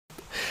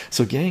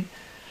So gang,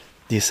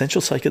 the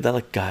Essential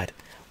Psychedelic Guide,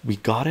 we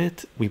got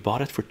it, we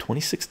bought it for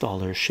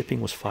 $26.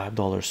 Shipping was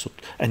 $5. So,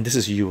 and this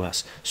is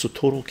US, so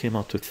total came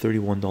out to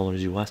 $31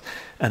 US,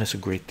 and it's a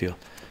great deal.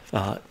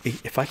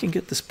 If I can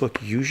get this book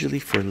usually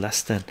for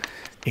less than,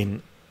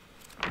 in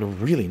a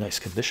really nice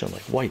condition,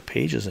 like white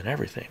pages and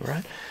everything,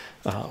 right,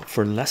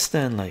 for less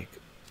than like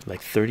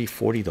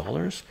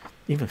 $30-40,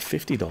 even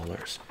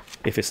 $50,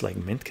 if it's like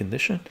mint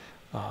condition,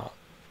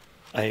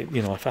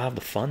 if I have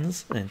the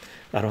funds and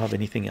I don't have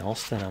anything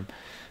else that I'm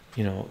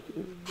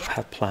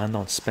have planned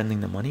on spending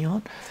the money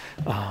on,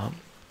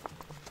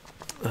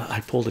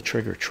 I pull the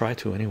trigger, try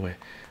to anyway.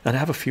 And I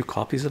have a few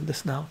copies of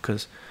this now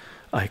because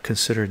I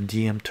consider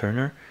DM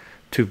Turner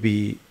to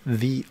be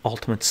the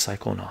ultimate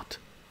psychonaut,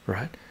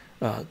 right?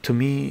 To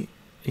me,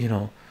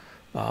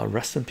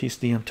 rest in peace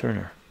DM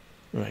Turner,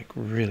 like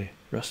really,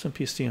 rest in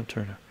peace DM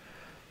Turner.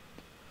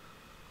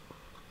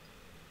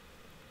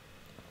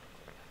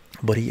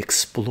 But he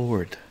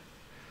explored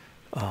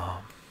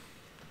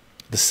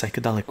the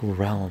psychedelic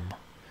realm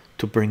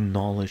to bring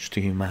knowledge to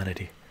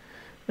humanity,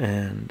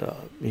 and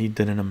he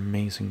did an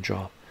amazing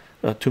job.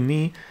 To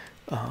me,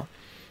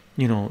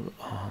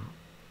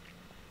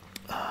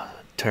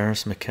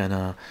 Terence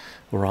McKenna,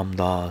 Ram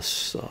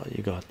Dass,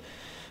 you got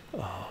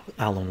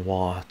Alan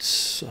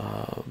Watts,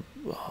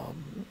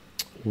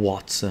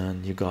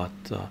 Watson, you got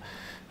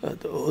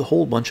a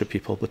whole bunch of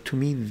people, but to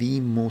me the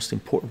most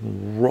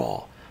important,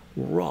 raw,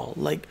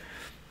 like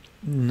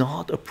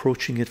not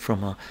approaching it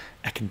from a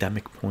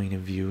academic point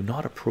of view,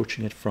 not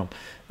approaching it from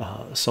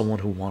someone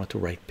who wanted to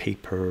write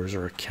papers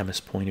or a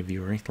chemist point of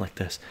view or anything like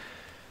this.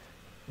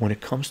 When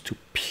it comes to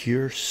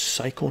pure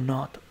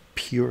psychonaut,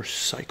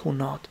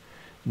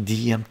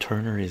 DM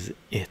Turner is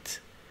it.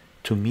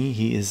 To me,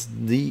 he is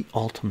the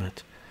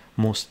ultimate,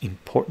 most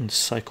important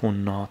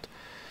psychonaut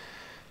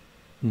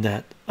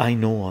that I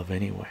know of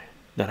anyway,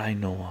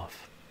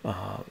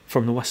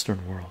 from the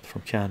Western world,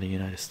 from Canada,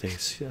 United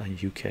States,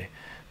 UK.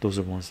 Those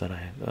are ones that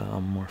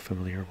I'm more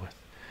familiar with.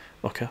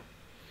 Okay,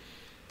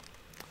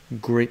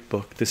 great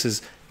book.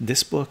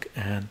 This book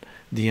and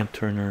DM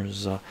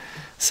Turner's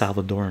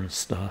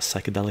Salvinorin's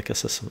Psychedelic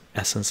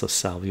Essence of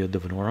Salvia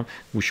Divinorum,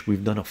 which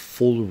we've done a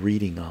full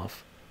reading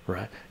of,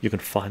 right? You can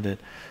find it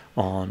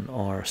on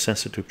our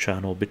SensorTube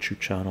channel, BitChute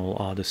channel,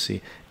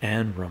 Odyssey,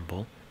 and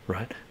Rumble,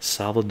 right?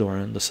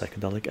 Salvinorin, the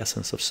Psychedelic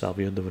Essence of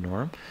Salvia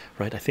Divinorum,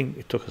 right? I think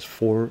it took us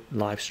 4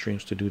 live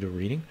streams to do the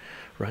reading,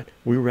 right?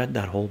 We read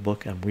that whole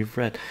book, and we've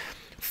read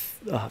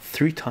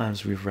 3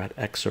 times. We've read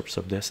excerpts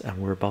of this, and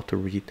we're about to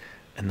read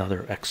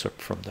another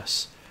excerpt from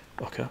this.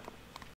 Okay.